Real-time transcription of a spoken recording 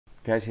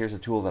Guys, here's a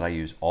tool that I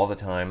use all the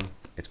time.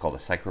 It's called a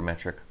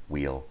Psychrometric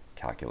Wheel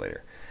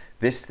Calculator.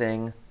 This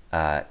thing,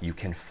 you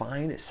can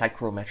find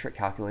psychrometric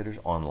calculators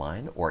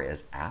online or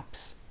as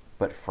apps,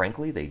 but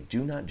frankly, they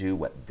do not do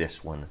what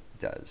this one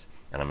does.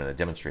 And I'm going to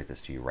demonstrate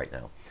this to you right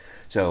now.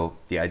 So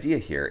the idea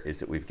here is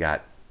that we've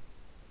got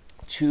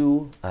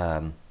two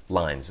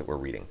lines that we're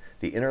reading.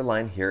 The inner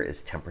line here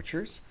is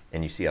temperatures,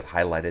 and you see I've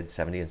highlighted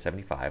 70 and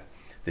 75.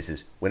 This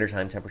is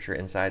wintertime temperature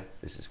inside.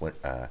 This is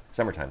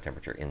summertime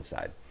temperature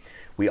inside.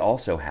 We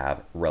also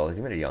have relative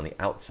humidity on the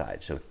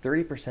outside. So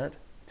 30%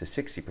 to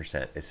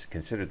 60% is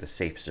considered the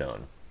safe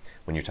zone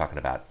when you're talking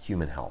about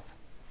human health.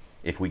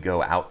 If we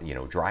go out,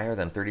 drier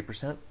than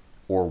 30%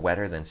 or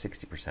wetter than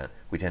 60%,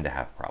 we tend to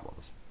have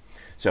problems.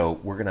 So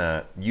we're going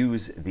to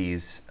use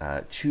these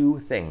two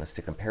things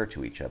to compare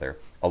to each other,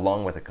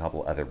 along with a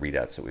couple other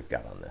readouts that we've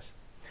got on this.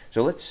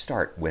 So let's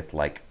start with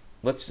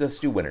let's just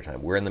do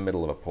wintertime. We're in the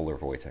middle of a polar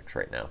vortex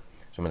right now.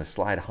 So I'm going to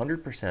slide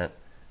 100%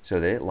 so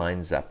that it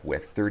lines up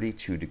with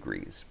 32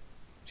 degrees.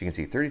 So you can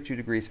see 32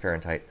 degrees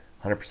Fahrenheit,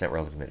 100%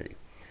 relative humidity.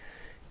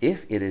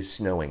 If it is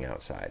snowing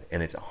outside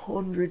and it's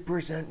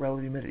 100%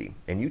 relative humidity,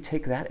 and you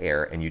take that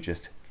air and you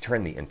just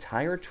turn the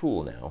entire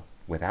tool now,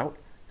 without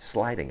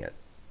sliding it,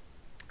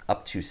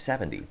 up to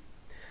 70,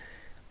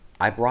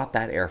 I brought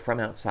that air from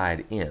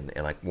outside in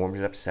and I warmed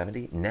it up to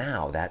 70.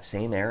 Now that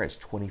same air is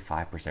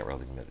 25%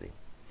 relative humidity.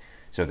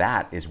 So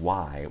that is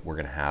why we're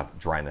going to have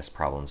dryness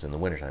problems in the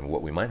wintertime.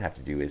 What we might have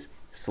to do is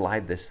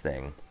slide this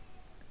thing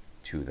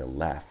to the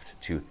left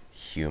to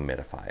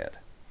humidify it.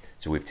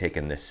 So we've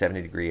taken this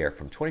 70-degree air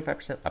from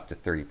 25% up to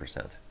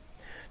 30%.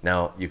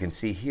 Now you can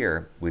see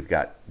here we've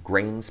got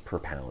grains per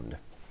pound.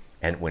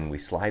 And when we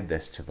slide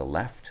this to the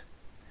left,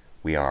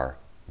 we are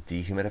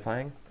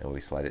dehumidifying. And when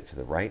we slide it to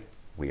the right,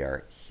 we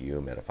are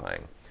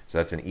humidifying. So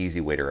that's an easy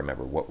way to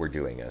remember what we're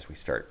doing as we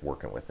start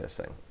working with this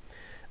thing.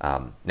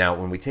 Now,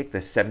 when we take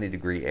this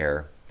 70-degree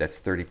air,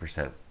 that's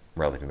 30%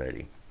 relative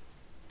humidity.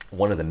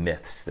 One of the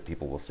myths that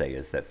people will say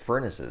is that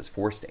furnaces,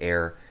 forced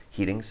air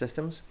heating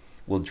systems,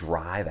 will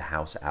dry the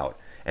house out.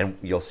 And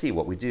you'll see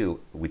what we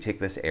do, we take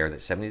this air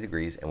that's 70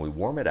 degrees and we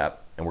warm it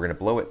up, and we're going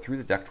to blow it through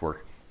the ductwork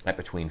at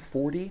between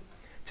 40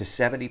 to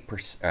 70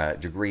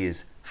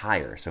 degrees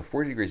higher. So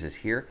 40 degrees is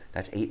here,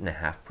 that's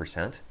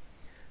 8.5%.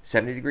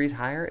 70 degrees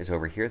higher is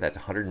over here, that's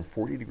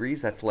 140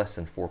 degrees, that's less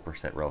than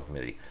 4% relative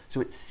humidity.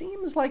 So it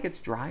seems like it's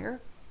drier,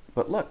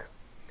 but look,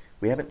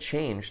 we haven't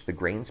changed the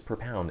grains per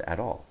pound at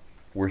all.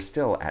 We're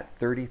still at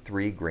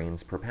 33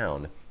 grains per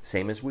pound,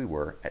 same as we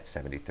were at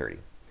 70-30.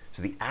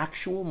 So the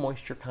actual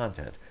moisture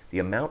content, the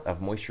amount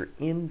of moisture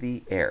in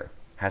the air,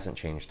 hasn't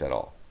changed at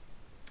all.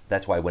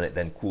 That's why when it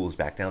then cools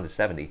back down to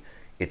 70,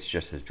 it's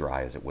just as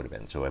dry as it would have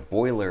been. So a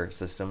boiler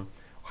system,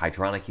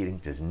 hydronic heating,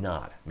 does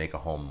not make a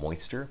home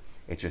moister.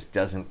 It just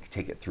doesn't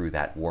take it through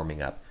that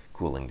warming up,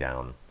 cooling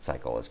down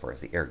cycle as far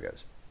as the air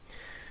goes.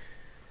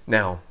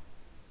 Now,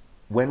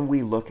 when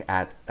we look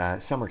at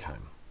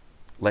summertime,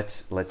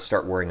 let's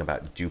start worrying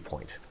about dew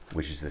point,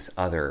 which is this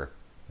other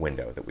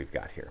window that we've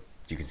got here.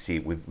 You can see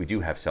we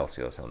do have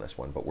Celsius on this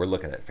one, but we're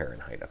looking at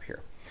Fahrenheit up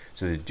here.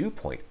 So the dew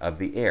point of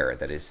the air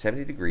that is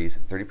 70 degrees,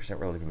 30%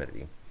 relative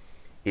humidity,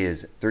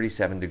 is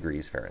 37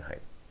 degrees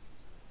Fahrenheit.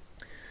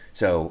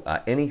 So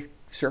any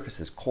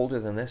surfaces colder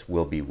than this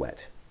will be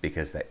wet,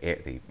 because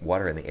the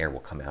water in the air will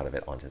come out of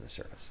it onto the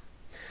surface.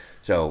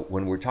 So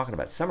when we're talking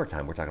about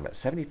summertime, we're talking about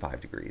 75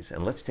 degrees,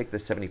 and let's take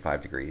this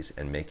 75 degrees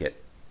and make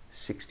it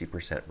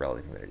 60%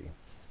 relative humidity.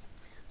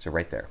 So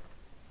right there.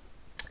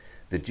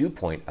 The dew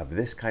point of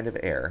this kind of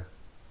air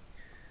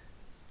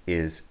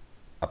is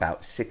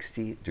about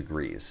 60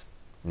 degrees.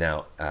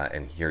 Now,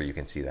 and here you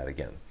can see that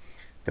again.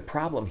 The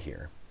problem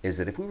here is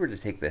that if we were to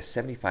take this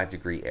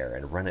 75-degree air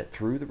and run it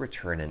through the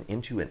return and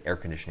into an air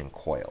conditioning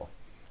coil,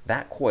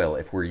 that coil,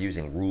 if we're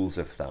using rules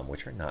of thumb,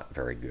 which are not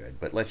very good,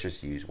 but let's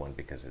just use one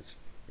because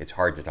it's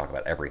hard to talk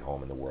about every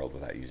home in the world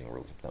without using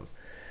rules of thumb.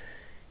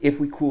 If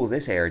we cool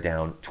this air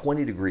down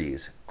 20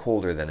 degrees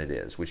colder than it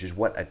is, which is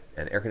what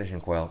an air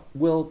conditioning coil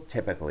will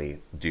typically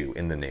do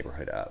in the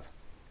neighborhood of,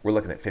 we're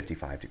looking at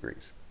 55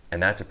 degrees.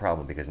 And that's a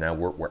problem because now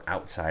we're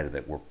outside of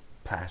it, we're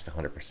past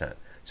 100%.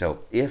 So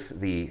if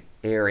the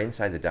air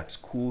inside the ducts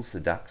cools the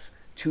ducts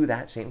to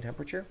that same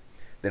temperature,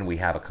 then we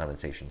have a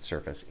condensation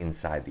surface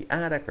inside the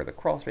attic or the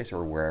crawl space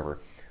or wherever,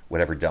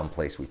 whatever dumb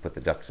place we put the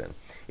ducts in.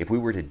 If we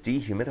were to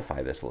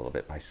dehumidify this a little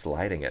bit by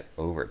sliding it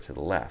over to the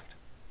left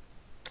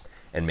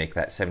and make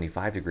that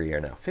 75-degree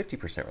air now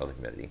 50% relative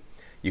humidity,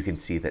 you can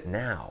see that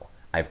now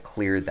I've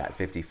cleared that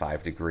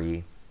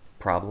 55-degree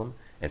problem,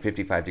 and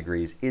 55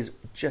 degrees is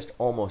just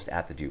almost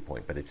at the dew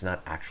point, but it's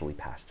not actually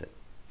past it.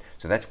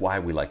 So that's why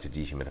we like to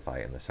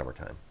dehumidify in the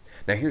summertime.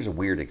 Now here's a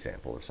weird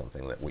example of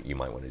something that you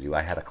might want to do.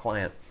 I had a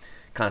client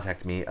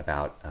contact me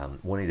about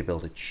wanting to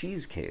build a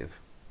cheese cave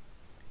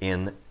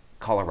in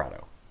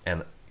Colorado.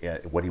 And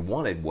what he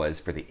wanted was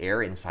for the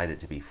air inside it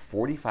to be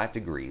 45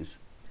 degrees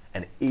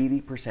and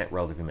 80%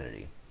 relative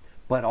humidity,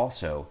 but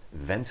also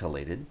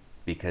ventilated,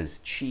 because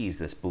cheese,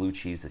 this blue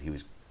cheese that he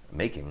was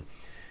making,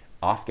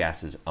 off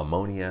gases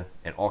ammonia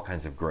and all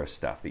kinds of gross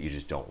stuff that you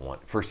just don't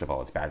want. First of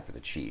all, it's bad for the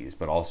cheese,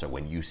 but also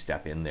when you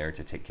step in there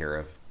to take care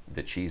of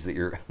the cheese that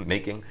you're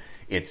making,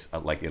 it's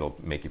like it'll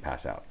make you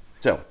pass out.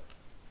 So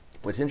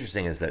what's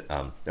interesting is that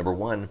number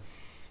one,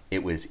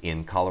 it was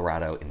in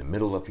Colorado in the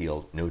middle of the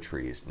field, no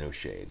trees, no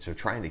shade. So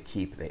trying to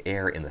keep the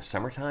air in the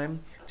summertime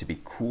to be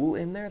cool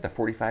in there, the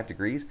 45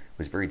 degrees,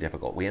 was very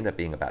difficult. We ended up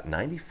being about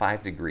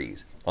 95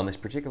 degrees. On this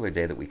particular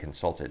day that we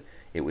consulted,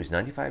 it was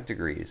 95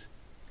 degrees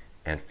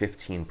and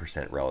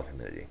 15% relative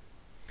humidity.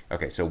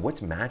 Okay, so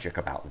what's magic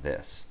about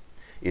this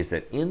is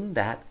that in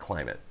that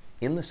climate,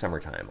 in the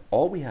summertime,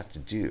 all we have to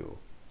do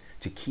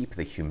to keep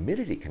the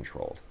humidity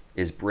controlled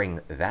is bring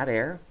that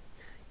air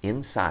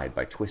inside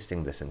by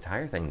twisting this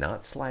entire thing,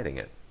 not sliding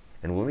it.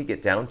 And when we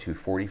get down to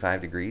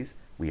 45 degrees,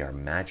 we are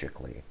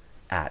magically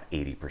at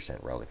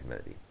 80% relative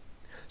humidity.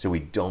 So we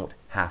don't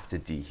have to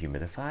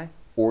dehumidify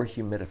or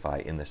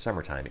humidify in the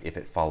summertime if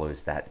it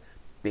follows that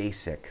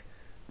basic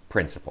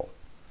principle.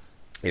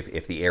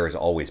 If the air is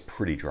always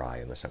pretty dry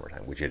in the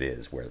summertime, which it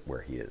is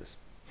where he is.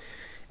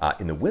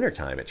 In the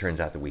wintertime, it turns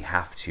out that we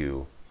have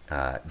to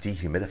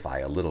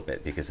dehumidify a little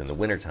bit, because in the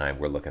wintertime,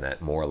 we're looking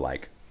at more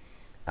like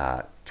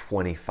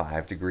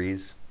 25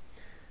 degrees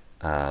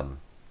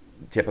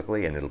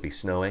typically, and it'll be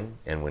snowing.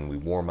 And when we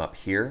warm up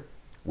here,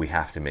 we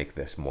have to make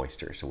this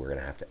moisture. So we're going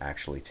to have to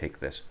actually take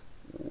this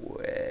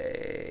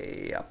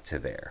way up to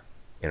there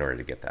in order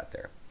to get that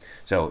there.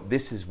 So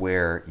this is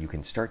where you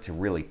can start to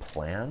really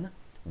plan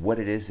what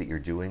it is that you're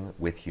doing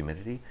with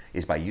humidity,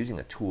 is by using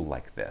a tool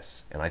like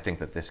this. And I think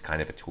that this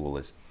kind of a tool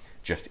is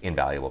just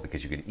invaluable,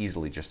 because you can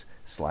easily just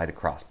slide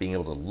across. Being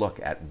able to look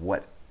at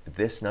what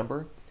this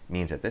number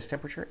means at this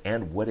temperature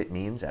and what it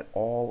means at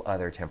all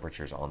other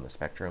temperatures on the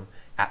spectrum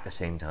at the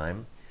same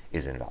time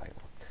is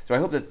invaluable. So I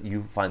hope that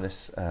you find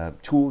this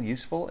tool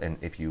useful, and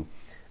if you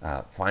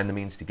find the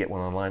means to get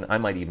one online, I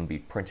might even be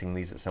printing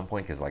these at some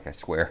point, because like I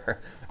swear,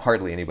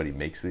 hardly anybody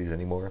makes these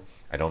anymore.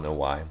 I don't know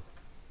why.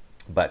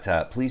 But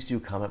please do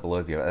comment below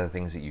if you have other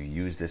things that you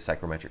use this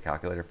psychrometric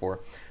calculator for.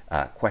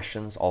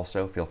 Questions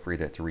also, feel free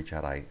to reach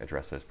out. I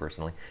address those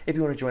personally. If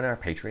you want to join our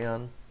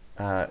Patreon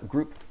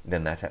group,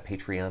 then that's at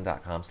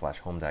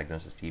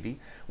patreon.com/homediagnosistv.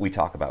 We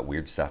talk about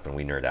weird stuff and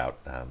we nerd out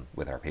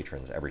with our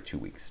patrons every 2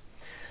 weeks.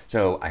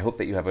 So I hope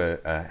that you have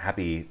a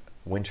happy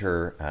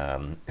winter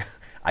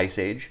ice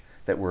age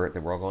that we're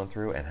all going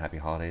through, and happy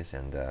holidays,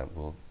 and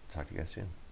we'll talk to you guys soon.